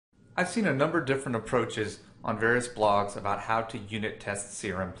I've seen a number of different approaches on various blogs about how to unit test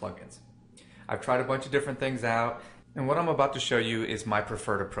CRM plugins. I've tried a bunch of different things out, and what I'm about to show you is my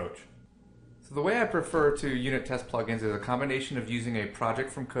preferred approach. So the way I prefer to unit test plugins is a combination of using a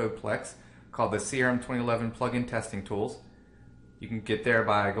project from Codeplex called the CRM 2011 Plugin Testing Tools. You can get there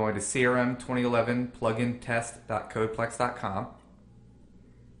by going to crm2011plugintest.codeplex.com,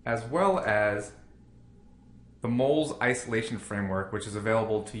 as well as the moles isolation framework, which is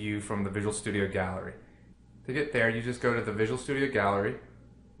available to you from the Visual Studio Gallery. To get there, you just go to the Visual Studio Gallery,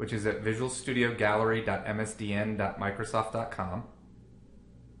 which is at visualstudiogallery.msdn.microsoft.com,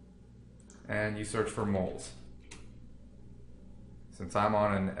 and you search for moles. Since I'm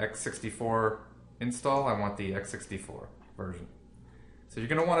on an x64 install, I want the x64 version. So you're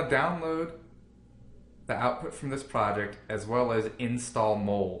going to want to download the output from this project as well as install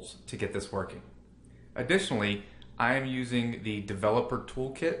moles to get this working. Additionally, I am using the developer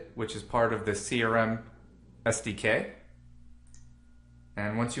toolkit, which is part of the CRM SDK.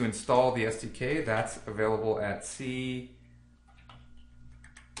 And once you install the SDK, that's available at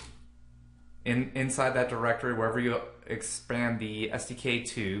inside that directory, wherever you expand the SDK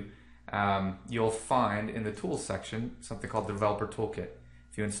to, you'll find in the tools section something called the developer toolkit.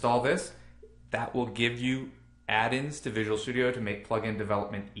 If you install this, that will give you add-ins to Visual Studio to make plugin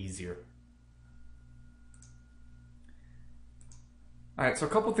development easier. Alright, so a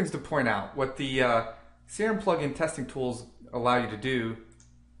couple things to point out. What the CRM plugin testing tools allow you to do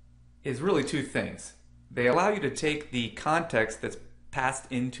is really two things. They allow you to take the context that's passed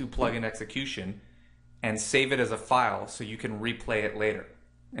into plugin execution and save it as a file so you can replay it later.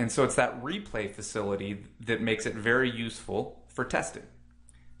 And so it's that replay facility that makes it very useful for testing.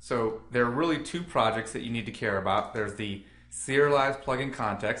 So there are really two projects that you need to care about. There's the serialized plugin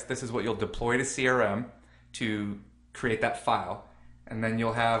context. This is what you'll deploy to CRM to create that file. And then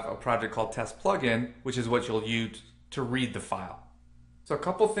you'll have a project called test plugin, which is what you'll use to read the file. So a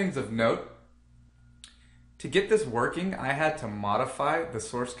couple things of note. To get this working, I had to modify the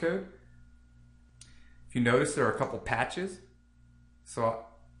source code. If you notice, there are a couple patches. So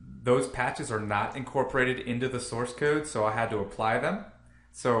those patches are not incorporated into the source code, so I had to apply them.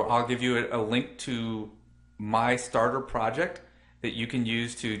 So I'll give you a link to my starter project that you can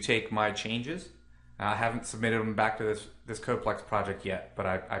use to take my changes. I haven't submitted them back to this Codeplex project yet, but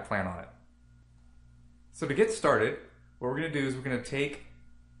I plan on it. So to get started, what we're going to do is we're going to take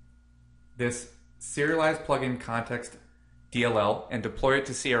this serialized plugin context DLL and deploy it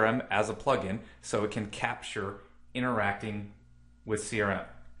to CRM as a plugin so it can capture interacting with CRM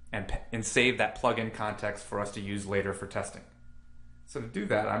and save that plugin context for us to use later for testing. So to do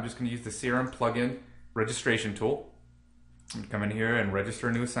that, I'm just going to use the CRM plugin registration tool. I'm going to come in here and register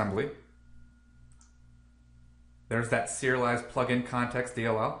a new assembly. There's that serialized plugin context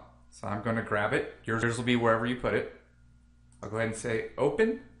DLL. So I'm going to grab it. Yours will be wherever you put it. I'll go ahead and say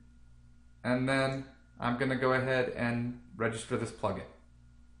open. And then I'm going to go ahead and register this plugin.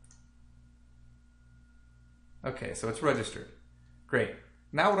 Okay, so it's registered. Great.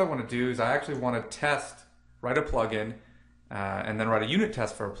 Now what I want to do is I actually want to write a plugin, and then write a unit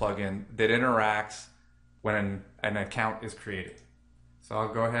test for a plugin that interacts when an account is created. So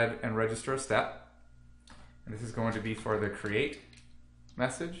I'll go ahead and register a step. And this is going to be for the create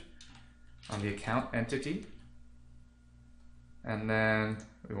message on the account entity. And then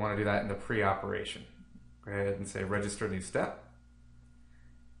we want to do that in the pre-operation. Go ahead and say register new step.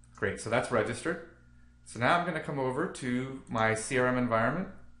 Great, so that's registered. So now I'm going to come over to my CRM environment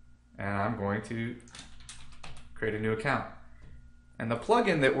and I'm going to create a new account. And the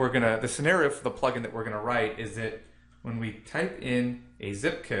plugin that the scenario for the plugin that we're going to write is that when we type in a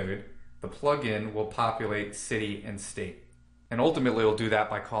zip code, the plugin will populate city and state. And ultimately it'll do that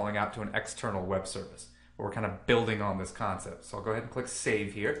by calling out to an external web service. We're kind of building on this concept. So I'll go ahead and click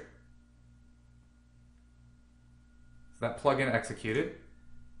save here. So that plugin executed.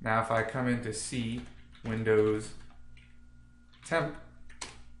 Now if I come into C, Windows, temp,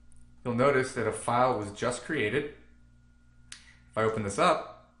 you'll notice that a file was just created. If I open this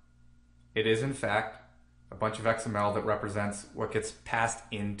up, it is in fact a bunch of XML that represents what gets passed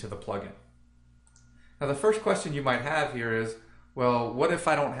into the plugin. Now the first question you might have here is, well, what if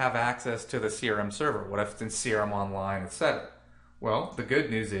I don't have access to the CRM server? What if it's in CRM Online, etc.? Well, the good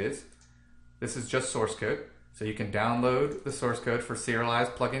news is this is just source code, so you can download the source code for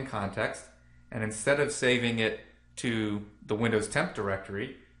serialized plugin context, and instead of saving it to the Windows temp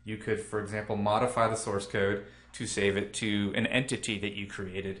directory, you could, for example, modify the source code to save it to an entity that you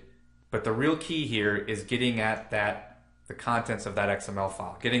created. But the real key here is getting at the contents of that XML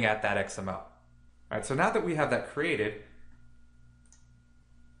file, getting at that XML. All right, so now that we have that created,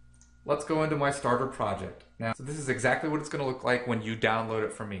 let's go into my starter project. Now, so this is exactly what it's going to look like when you download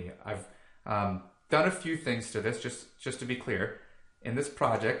it from me. I've done a few things to this, just to be clear. In this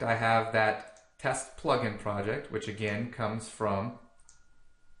project, I have that test plugin project, which again comes from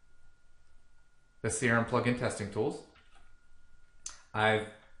the CRM plugin testing tools. I've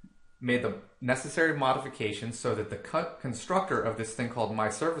made the necessary modifications so that the constructor of this thing called my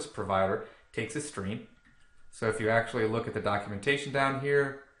service provider takes a stream. So if you actually look at the documentation down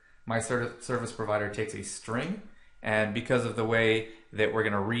here, my service provider takes a string, and because of the way that we're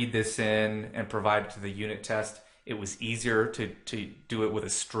going to read this in and provide it to the unit test, it was easier to do it with a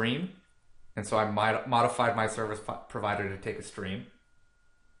stream. And so I modified my service provider to take a stream.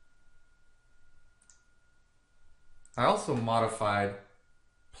 I also modified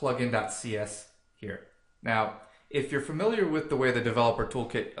plugin.cs here. Now, if you're familiar with the way the developer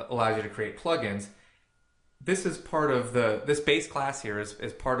toolkit allows you to create plugins, this is part of this base class here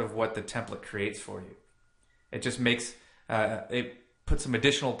is part of what the template creates for you. It just makes, it puts some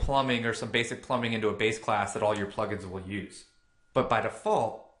additional plumbing or some basic plumbing into a base class that all your plugins will use. But by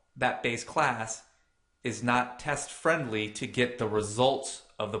default, that base class is not test friendly to get the results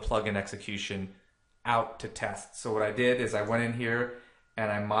of the plugin execution out to test. So what I did is I went in here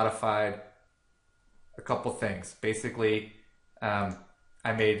and I modified a couple things. Basically, I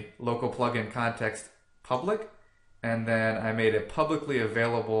made local plugin context public, and then I made a publicly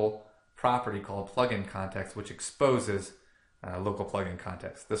available property called plugin context, which exposes local plugin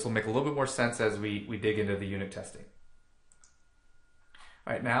context. This will make a little bit more sense as we dig into the unit testing.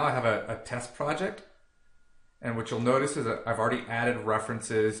 All right, now I have a test project, and what you'll notice is that I've already added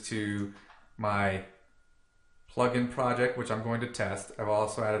references to my plugin project, which I'm going to test. I've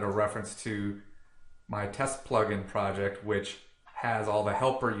also added a reference to my test plugin project, which has all the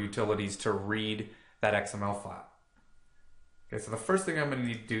helper utilities to read that XML file. Okay, so the first thing I'm going to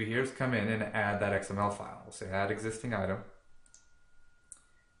need to do here is come in and add that XML file. We'll say add existing item,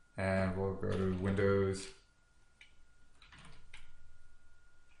 and we'll go to Windows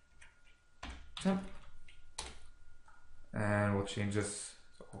temp, and we'll change this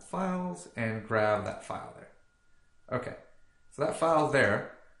to all files and grab that file there. Okay, so that file's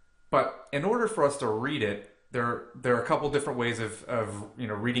there, but in order for us to read it, there are a couple different ways of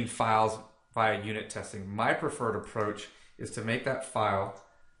reading files via unit testing. My preferred approach is to make that file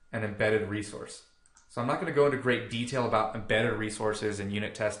an embedded resource. So I'm not going to go into great detail about embedded resources and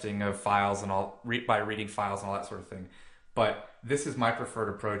unit testing of files and all by reading files and all that sort of thing. But this is my preferred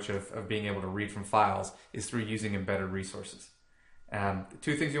approach of being able to read from files is through using embedded resources.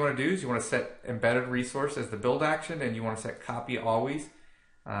 Two things you want to do is you want to set embedded resource as the build action, and you want to set copy always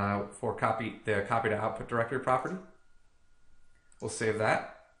for the copy to output directory property. We'll save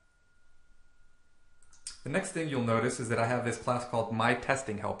that. The next thing you'll notice is that I have this class called my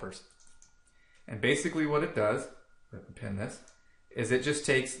testing helpers. And basically what it does, let me pin this, is it just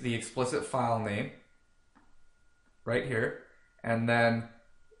takes the explicit file name right here, and then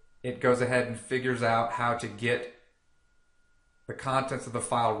it goes ahead and figures out how to get the contents of the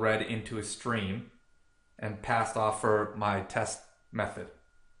file read into a stream and passed off for my test method.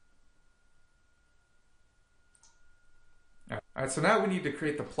 All right, so now we need to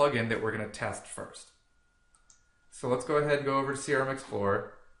create the plugin that we're going to test first. So let's go ahead and go over to CRM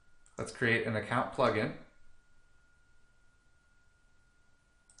Explorer. Let's create an account plugin.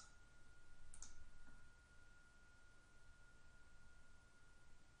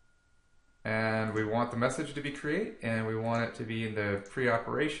 And we want the message to be create, and we want it to be in the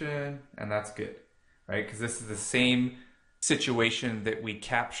pre-operation, and that's good, right? Because this is the same situation that we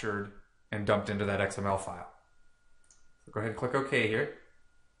captured and dumped into that XML file. So go ahead and click OK here.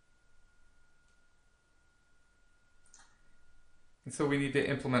 And so we need to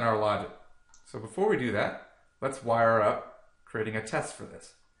implement our logic. So before we do that, let's wire up creating a test for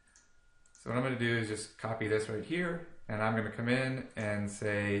this. So what I'm going to do is just copy this right here, and I'm going to come in and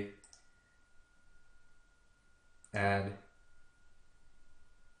say add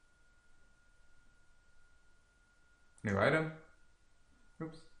new item.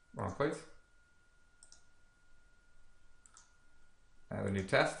 Oops, wrong place. Add a new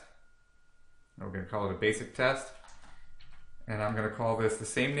test. And we're going to call it a basic test. And I'm going to call this the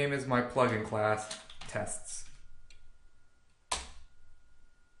same name as my plugin class, tests.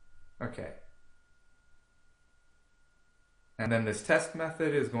 Okay. And then this test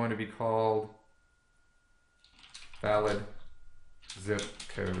method is going to be called valid zip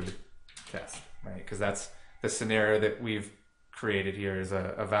code test, right? Because that's the scenario that we've created here is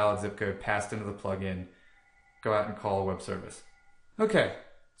a valid zip code passed into the plugin. Go out and call a web service. Okay,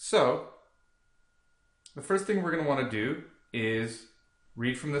 so the first thing we're going to want to do is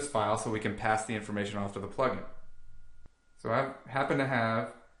read from this file so we can pass the information off to the plugin. So I happen to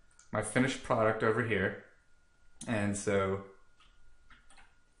have my finished product over here. And so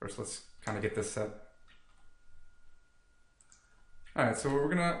first let's kind of get this set. All right, so what we're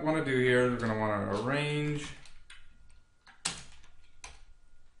gonna wanna do here is we're gonna wanna arrange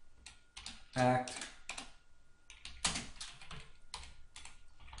act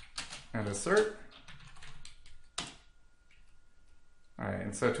and assert. All right,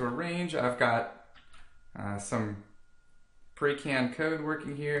 and so to arrange, I've got some pre-canned code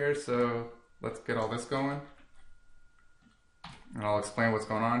working here, so let's get all this going. And I'll explain what's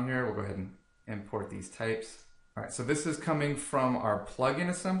going on here. We'll go ahead and import these types. All right, so this is coming from our plugin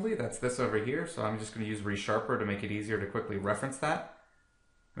assembly. That's this over here. So I'm just going to use ReSharper to make it easier to quickly reference that.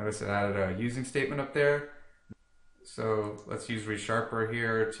 Notice it added a using statement up there. So let's use ReSharper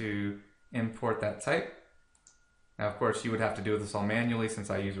here to import that type. Now, of course, you would have to do this all manually. Since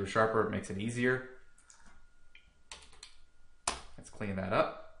I use ReSharper, it makes it easier. Let's clean that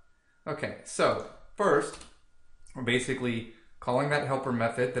up. Okay, so first, we're basically calling that helper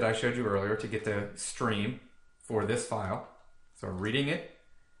method that I showed you earlier to get the stream for this file. So reading it,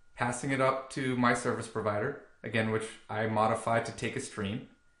 passing it up to my service provider, again, which I modified to take a stream.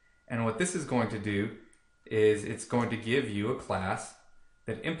 And what this is going to do is it's going to give you a class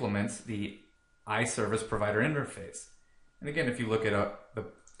that implements the iService provider interface. And again, if you look at the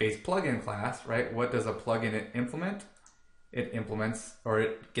base plugin class, right, what does a plugin implement? It implements, or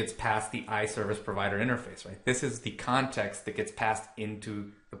it gets past the iService provider interface, right? This is the context that gets passed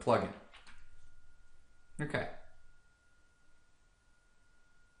into the plugin. Okay.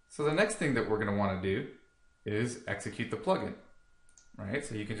 So the next thing that we're going to want to do is execute the plugin, right?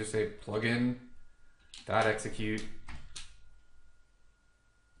 So you can just say plugin.execute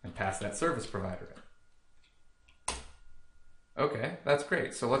and pass that service provider in. Okay, that's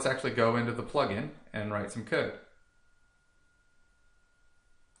great. So let's actually go into the plugin and write some code.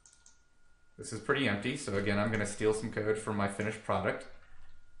 This is pretty empty, so again, I'm going to steal some code from my finished product.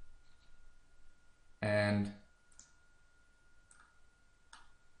 And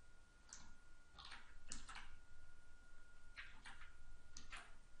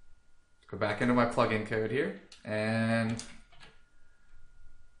go back into my plugin code here. And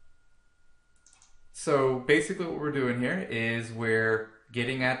so basically what we're doing here is we're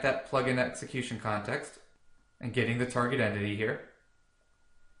getting at that plugin execution context and getting the target entity here.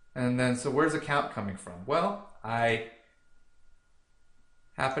 And then, so where's account coming from? Well, I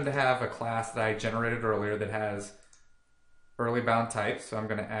happen to have a class that I generated earlier that has early bound types. So I'm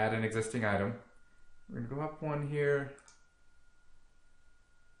going to add an existing item. We're going to go up one here.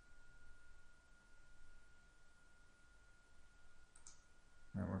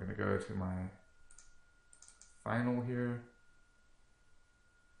 And we're going to go to my final here.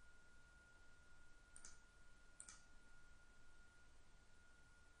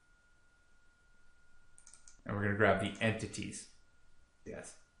 And we're going to grab the entities.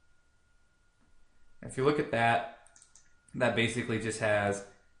 Yes. If you look at that, that basically just has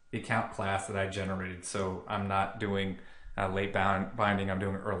the account class that I generated. So I'm not doing late binding, I'm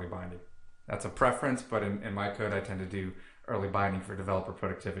doing early binding. That's a preference, but in my code, I tend to do early binding for developer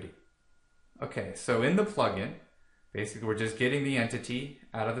productivity. Okay, so in the plugin, basically we're just getting the entity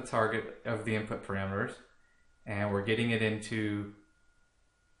out of the target of the input parameters, and we're getting it into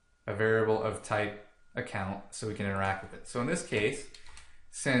a variable of type account so we can interact with it. So in this case,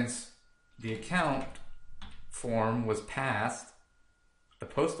 since the account form was passed the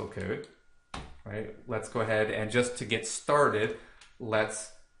postal code, right, let's go ahead and just to get started,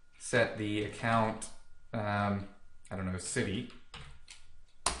 let's set the account, I don't know, city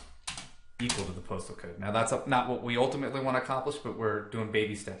equal to the postal code. Now that's not what we ultimately want to accomplish, but we're doing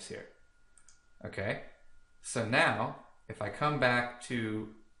baby steps here. Okay, so now if I come back to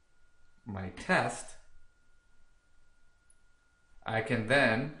my test, I can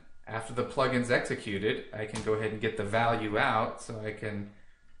then, after the plugin's executed, I can go ahead and get the value out. So I can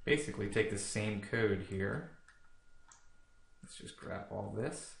basically take the same code here. Let's just grab all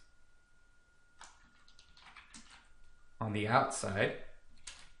this. On the outside,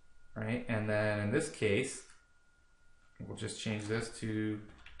 right? And then in this case, we'll just change this to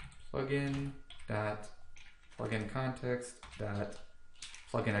plugin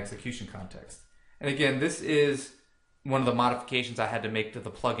execution context. And again, this is one of the modifications I had to make to the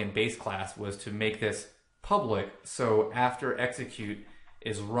plugin base class, was to make this public, so after execute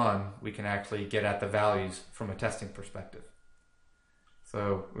is run, we can actually get at the values from a testing perspective.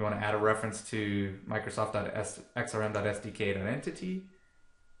 So we want to add a reference to Microsoft.xrm.sdk.entity,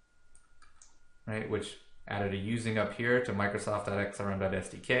 right, which added a using up here to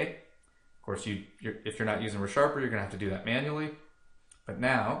Microsoft.xrm.sdk. Of course, if you're not using Resharper, you're going to have to do that manually. But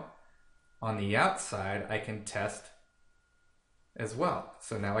now, on the outside, I can test as well.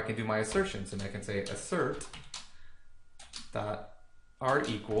 So now I can do my assertions, and I can say assert dot r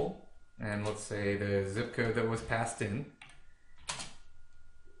equal, and let's say the zip code that was passed in,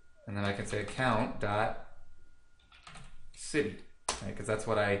 and then I can say account dot city, right? Because that's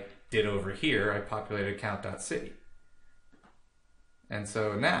what I did over here. I populated account dot city, and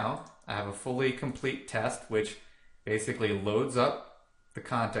so now I have a fully complete test, which basically loads up the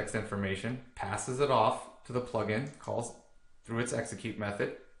context information, passes it off to the plugin, calls through its execute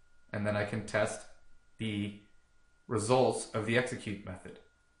method, and then I can test the results of the execute method.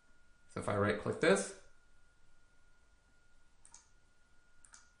 So if I right click this,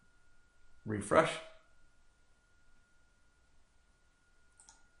 refresh,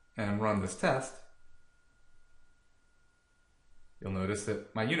 and run this test, you'll notice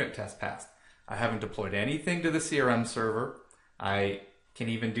that my unit test passed. I haven't deployed anything to the CRM server. I can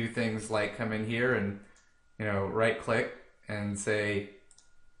even do things like come in here and right click and say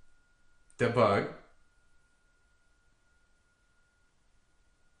debug,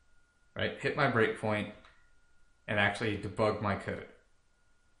 right? Hit my breakpoint and actually debug my code.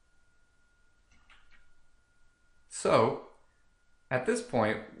 So at this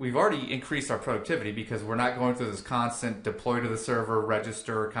point, we've already increased our productivity because we're not going through this constant deploy to the server,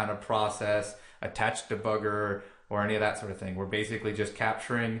 register kind of process, attach debugger, or any of that sort of thing. We're basically just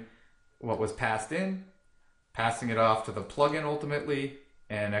capturing what was passed in, passing it off to the plugin ultimately,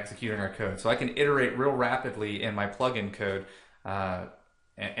 and executing our code. So I can iterate real rapidly in my plugin code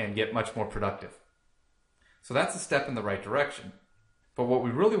and get much more productive. So that's a step in the right direction. But what we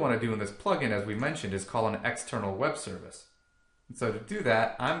really want to do in this plugin, as we mentioned, is call an external web service. And so to do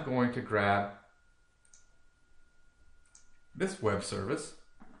that, I'm going to grab this web service,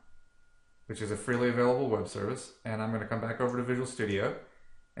 which is a freely available web service, and I'm going to come back over to Visual Studio,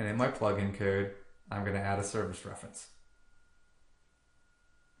 and in my plugin code, I'm going to add a service reference.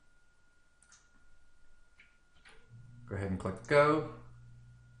 Go ahead and click Go,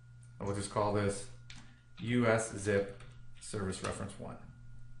 and we'll just call this US Zip Service Reference 1.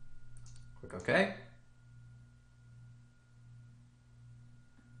 Click OK.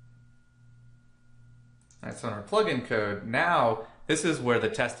 All right, so in our plugin code, now this is where the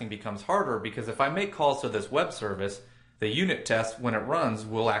testing becomes harder, because if I make calls to this web service, the unit test, when it runs,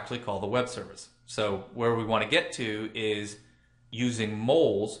 will actually call the web service. So where we want to get to is using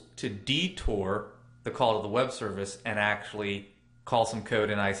moles to detour the call to the web service and actually call some code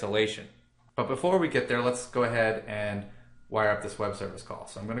in isolation. But before we get there, let's go ahead and wire up this web service call.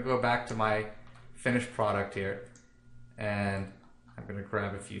 So I'm going to go back to my finished product here, and I'm going to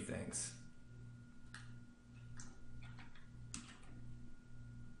grab a few things.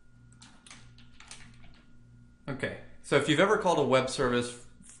 Okay, so if you've ever called a web service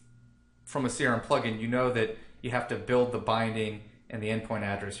from a CRM plugin, you know that you have to build the binding and the endpoint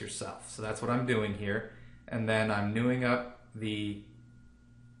address yourself. So that's what I'm doing here. And then I'm newing up the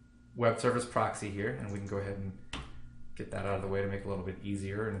web service proxy here, and we can go ahead and get that out of the way to make it a little bit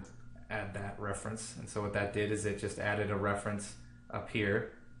easier and add that reference. And so what that did is it just added a reference up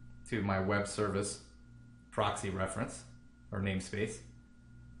here to my web service proxy reference or namespace.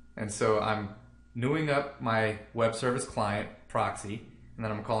 And so I'm newing up my web service client proxy, and then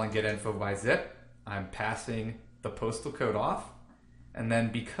I'm calling getInfo by zip. I'm passing the postal code off, and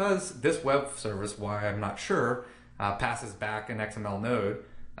then because this web service, why I'm not sure, passes back an XML node,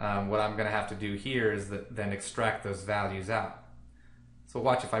 what I'm going to have to do here is then extract those values out. So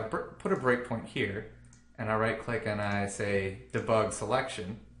watch, if I put a breakpoint here and I right click and I say debug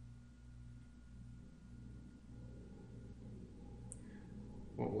selection,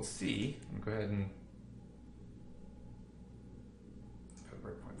 what we'll see, I'll go ahead and put a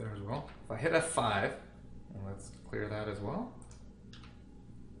breakpoint there as well. If I hit F5, and let's clear that as well.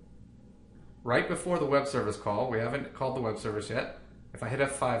 Right before the web service call, we haven't called the web service yet. If I hit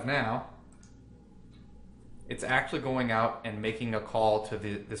F5 now, it's actually going out and making a call to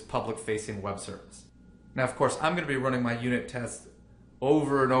this public-facing web service. Now, of course, I'm going to be running my unit tests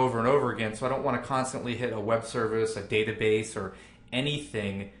over and over and over again, so I don't want to constantly hit a web service, a database, or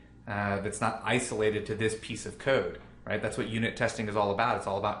anything that's not isolated to this piece of code, right? That's what unit testing is all about. It's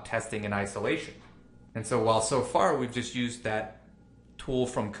all about testing in isolation. And so while so far we've just used that tool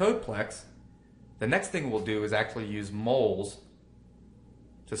from Codeplex, the next thing we'll do is actually use moles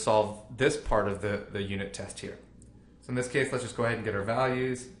to solve this part of the unit test here. So in this case, let's just go ahead and get our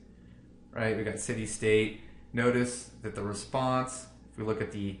values, right? We got city, state. Notice that the response, if we look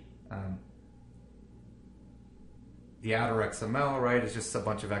at the the outer XML, right, is just a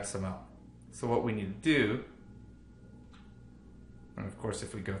bunch of XML. So what we need to do, and of course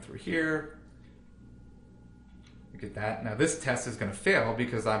if we go through here, we get that. Now this test is going to fail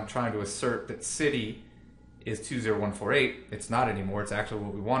because I'm trying to assert that city is 20148. It's not anymore. It's actually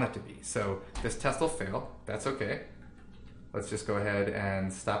what we want it to be. So this test will fail. That's okay. Let's just go ahead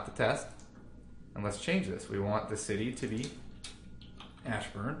and stop the test. And let's change this. We want the city to be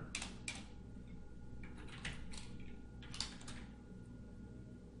Ashburn.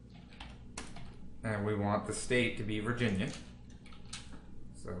 And we want the state to be Virginia.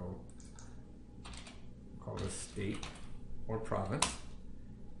 So call this state or province.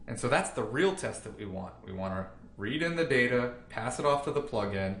 And so that's the real test that we want. We want to read in the data, pass it off to the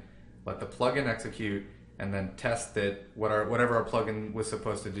plugin, let the plugin execute, and then test that whatever our plugin was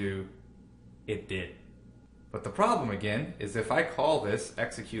supposed to do, it did. But the problem again is if I call this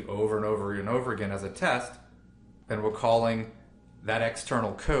execute over and over and over again as a test, then we're calling that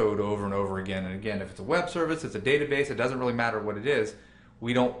external code over and over again. And again, if it's a web service, it's a database, it doesn't really matter what it is.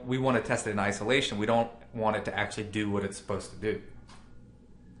 We want to test it in isolation. We don't want it to actually do what it's supposed to do.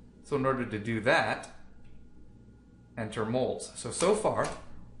 So in order to do that, enter moles. So far,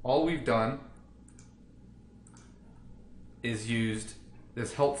 all we've done is used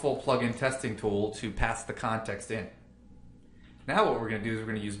this helpful plugin testing tool to pass the context in. Now what we're going to do is we're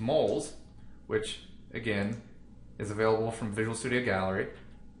going to use moles, which again is available from Visual Studio Gallery.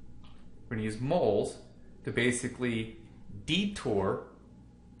 We're going to use moles to basically detour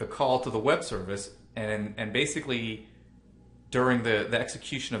the call to the web service and basically during the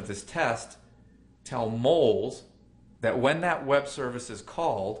execution of this test tell moles that when that web service is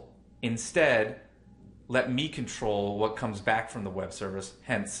called, instead let me control what comes back from the web service,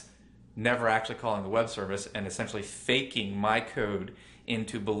 hence never actually calling the web service and essentially faking my code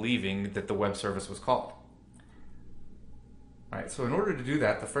into believing that the web service was called. All right, so in order to do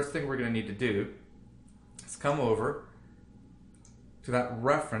that, the first thing we're going to need to do is come over to that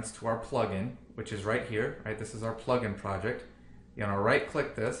reference to our plugin, which is right here. Right, this is our plugin project. You're going to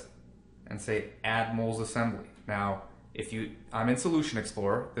right-click this and say Add Moles Assembly. Now, I'm in Solution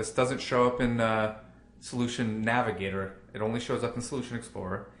Explorer. This doesn't show up in Solution Navigator. It only shows up in Solution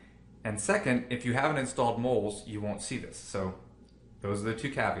Explorer. And second, if you haven't installed moles, you won't see this. So those are the two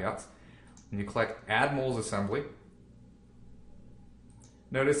caveats. When you click Add Moles Assembly,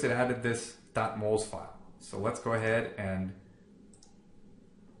 notice it added this .moles file. So let's go ahead and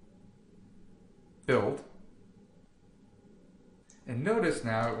build. And notice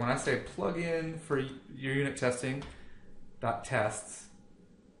now when I say plugin for your unit testing .tests,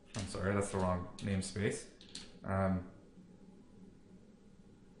 I'm sorry, that's the wrong namespace.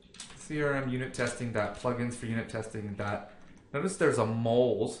 CRM unit testing .plugins for unit testing . Notice there's a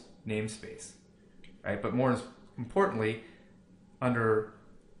moles namespace, right? But more importantly, under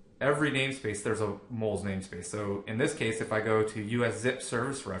every namespace, there's a moles namespace. So in this case, if I go to US zip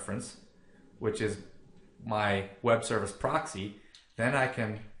service reference, which is my web service proxy, then I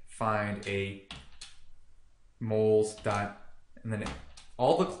can find a moles and then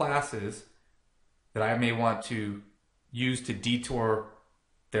all the classes that I may want to use to detour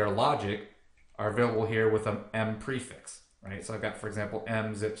their logic are available here with an M prefix, right? So I've got, for example,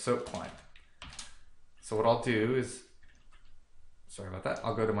 M zip soap client. So what I'll do is, sorry about that,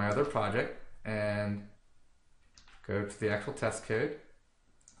 I'll go to my other project and go to the actual test code,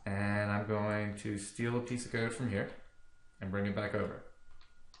 and I'm going to steal a piece of code from here and bring it back over.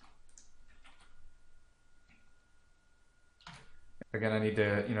 Again, I need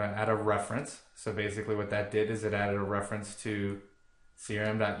to add a reference. So basically what that did is it added a reference to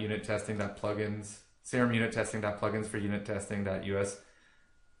crm.unittesting.plugins, crm.unittesting.plugins for unit testing.us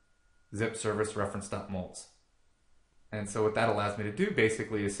zip service reference.moles. And so what that allows me to do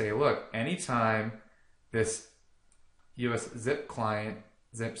basically is say, look, anytime this US zip client,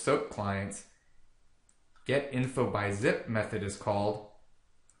 zip soap clients get info by zip method is called,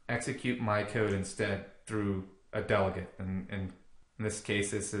 execute my code instead through a delegate. And in this case,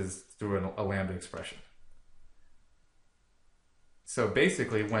 this is through a lambda expression. So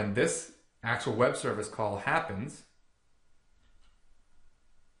basically, when this actual web service call happens,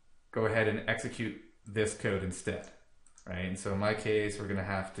 go ahead and execute this code instead, right? And so in my case, we're going to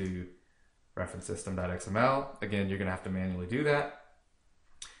have to reference system.xml. Again, you're going to have to manually do that.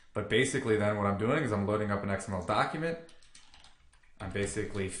 But basically then what I'm doing is I'm loading up an XML document. I'm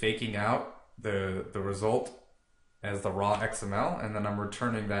basically faking out the result as the raw XML, and then I'm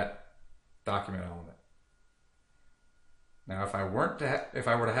returning that document element. Now, if I were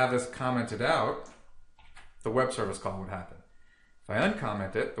to have this commented out, the web service call would happen. If I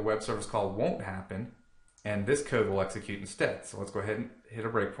uncomment it, the web service call won't happen, and this code will execute instead. So let's go ahead and hit a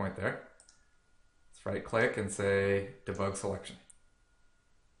breakpoint there. Let's right click and say debug selection.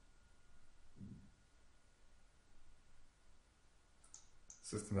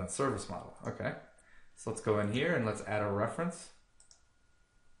 System.service model. Okay. So let's go in here and let's add a reference.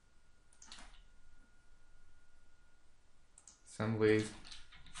 Assembly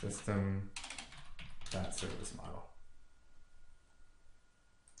system.service model.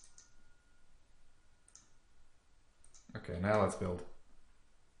 Okay, now let's build.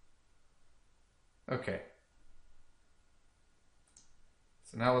 Okay.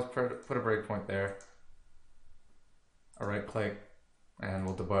 So now let's put a breakpoint there. A right click, and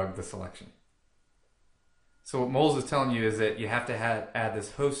we'll debug the selection. So what Moles is telling you is that you have to add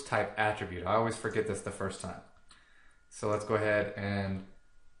this host type attribute. I always forget this the first time. So let's go ahead and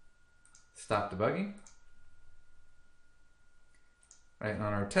stop debugging. Right, and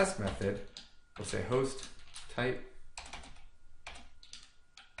on our test method, we'll say host type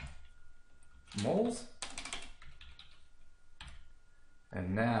moles.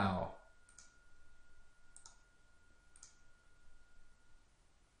 And now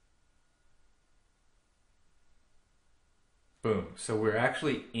boom. So we're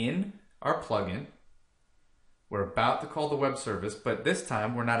actually in our plugin. We're about to call the web service, but this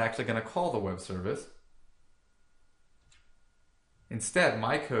time we're not actually going to call the web service. Instead,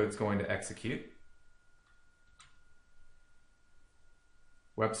 my code's going to execute.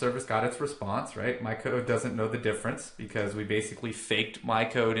 Web service got its response, right? My code doesn't know the difference because we basically faked my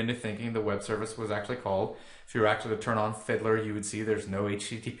code into thinking the web service was actually called. If you were actually to turn on Fiddler, you would see there's no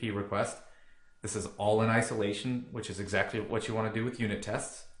HTTP request. This is all in isolation, which is exactly what you want to do with unit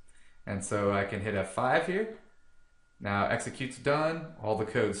tests. And so I can hit F5 here. Now execute's done, all the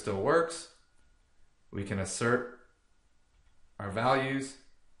code still works. We can assert our values,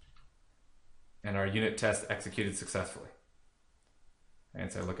 and our unit test executed successfully.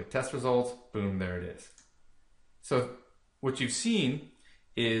 And so look at test results, boom, there it is. So what you've seen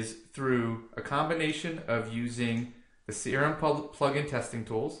is through a combination of using the CRM plugin testing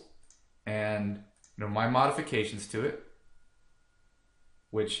tools and my modifications to it,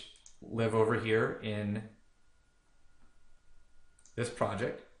 which live over here in this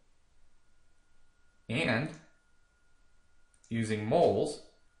project, and using Moles,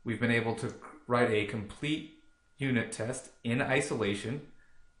 we've been able to write a complete unit test in isolation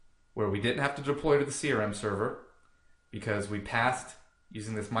where we didn't have to deploy to the CRM server because we passed,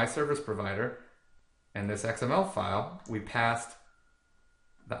 using this My Service Provider and this XML file, we passed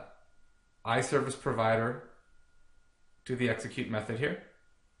the iService provider to the execute method here.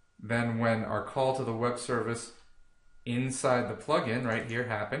 Then when our call to the web service inside the plugin right here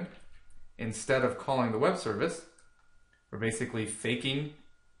happened, instead of calling the web service, we're basically faking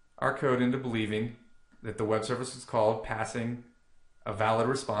our code into believing that the web service is called, passing a valid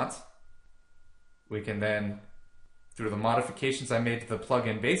response. We can then, through the modifications I made to the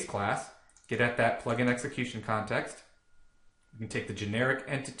plugin base class, get at that plugin execution context. We can take the generic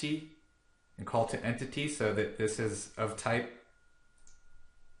entity and call to entity so that this is of type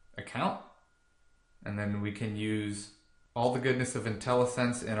account. And then we can use all the goodness of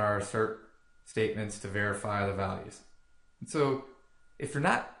IntelliSense in our assert statements to verify the values. And so if you're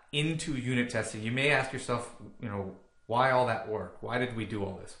not into unit testing, you may ask yourself, why all that work? Why did we do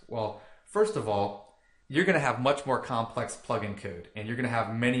all this? Well, first of all, you're going to have much more complex plugin code, and you're going to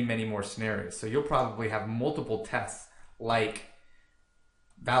have many, many more scenarios. So you'll probably have multiple tests like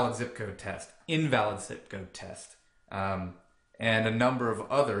valid zip code test, invalid zip code test, and a number of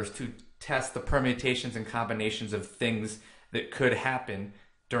others to test the permutations and combinations of things that could happen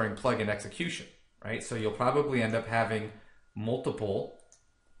during plugin execution, right? So you'll probably end up having multiple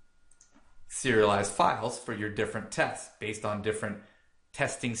serialized files for your different tests based on different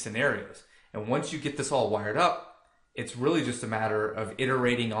testing scenarios. And once you get this all wired up, it's really just a matter of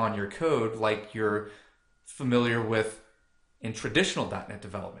iterating on your code like you're familiar with in traditional .NET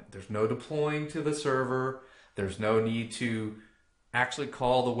development. There's no deploying to the server. There's no need to actually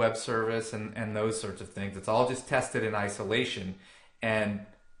call the web service and those sorts of things. It's all just tested in isolation. And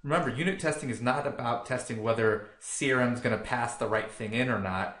remember, unit testing is not about testing whether CRM is going to pass the right thing in or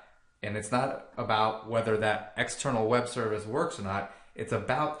not. And it's not about whether that external web service works or not. It's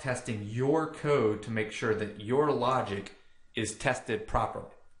about testing your code to make sure that your logic is tested properly.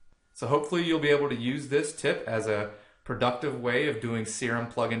 So hopefully you'll be able to use this tip as a productive way of doing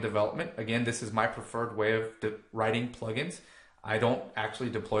CRM plugin development. Again, this is my preferred way of writing plugins. I don't actually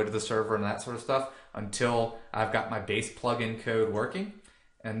deploy to the server and that sort of stuff until I've got my base plugin code working.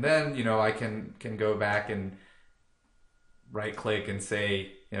 And then, I can go back and right click and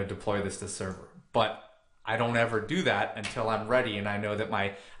say, deploy this to server. But I don't ever do that until I'm ready and I know that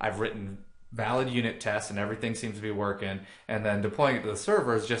I've written valid unit tests and everything seems to be working. And then deploying it to the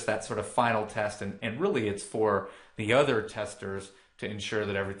server is just that sort of final test. And really it's for the other testers to ensure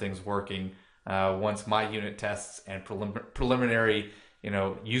that everything's working once my unit tests and preliminary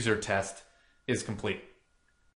user test is complete.